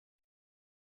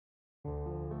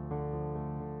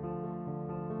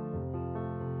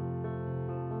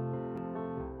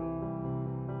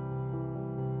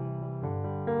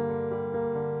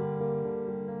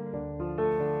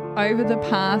Over the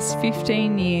past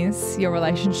 15 years, your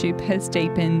relationship has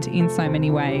deepened in so many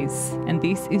ways, and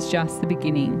this is just the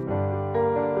beginning.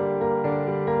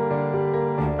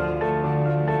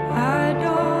 I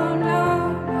don't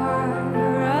know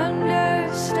or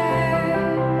understand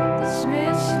this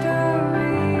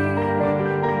mystery.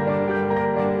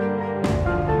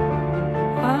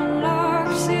 Unlock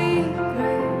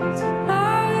secrets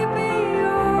lie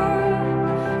beyond,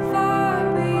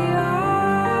 far beyond.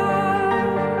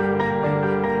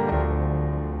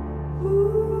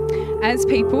 As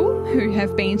people who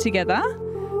have been together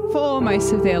for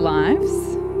most of their lives,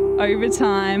 over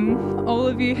time, all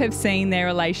of you have seen their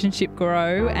relationship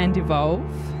grow and evolve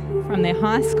from their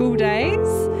high school days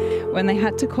when they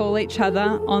had to call each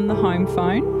other on the home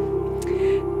phone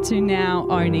to now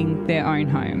owning their own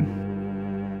home.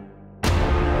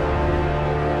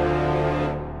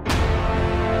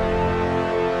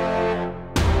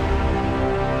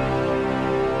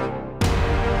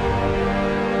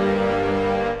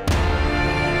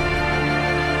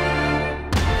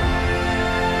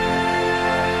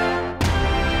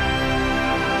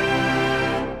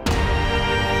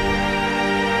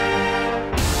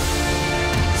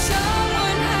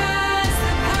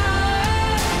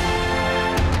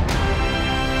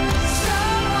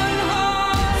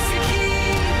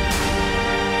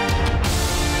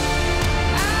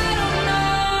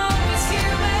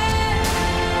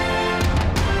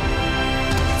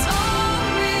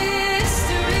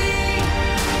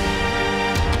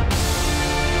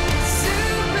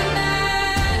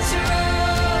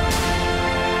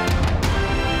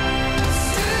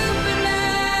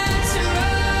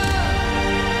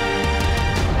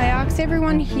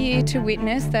 Everyone here to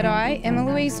witness that I, Emma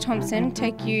Louise Thompson,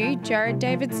 take you, Jarrod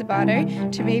David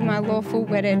Zabato, to be my lawful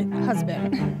wedded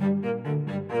husband.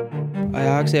 I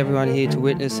ask everyone here to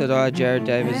witness that I, Jarrod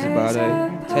David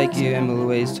Zabato, take you, Emma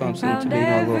Louise Thompson, to be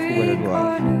my lawful wedded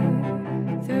wife.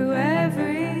 Through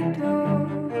every door,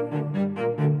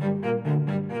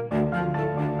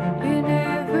 in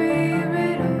every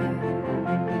riddle,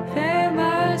 there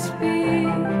must be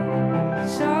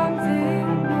something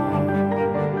more.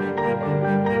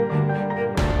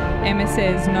 Emma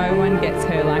says no one gets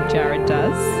her like Jarrod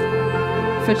does.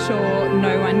 For sure,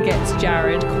 no one gets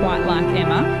Jarrod quite like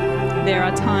Emma. There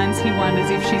are times he wonders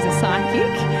if she's a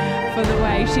psychic for the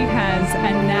way she has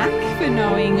a knack for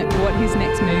knowing what his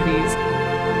next move is.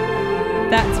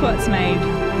 That's what's made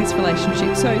this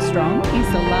relationship so strong, is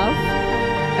the love,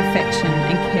 affection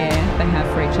and care they have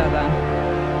for each other.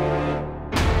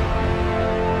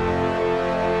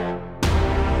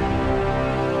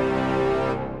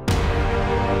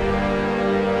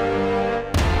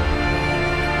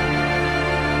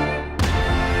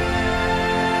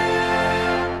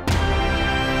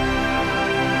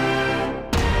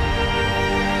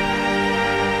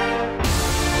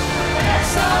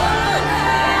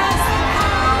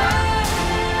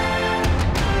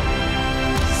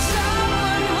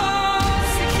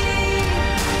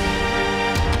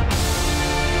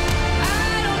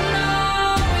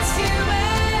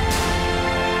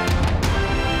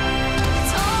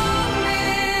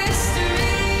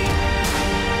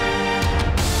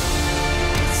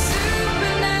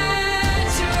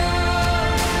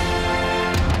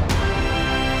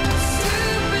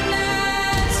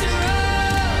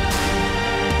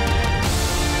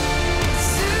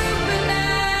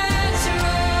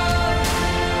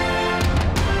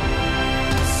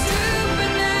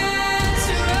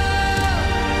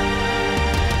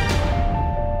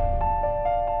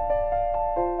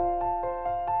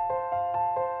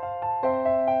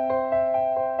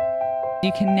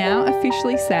 You can now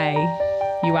officially say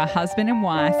you are husband and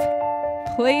wife.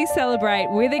 Please celebrate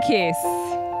with a kiss.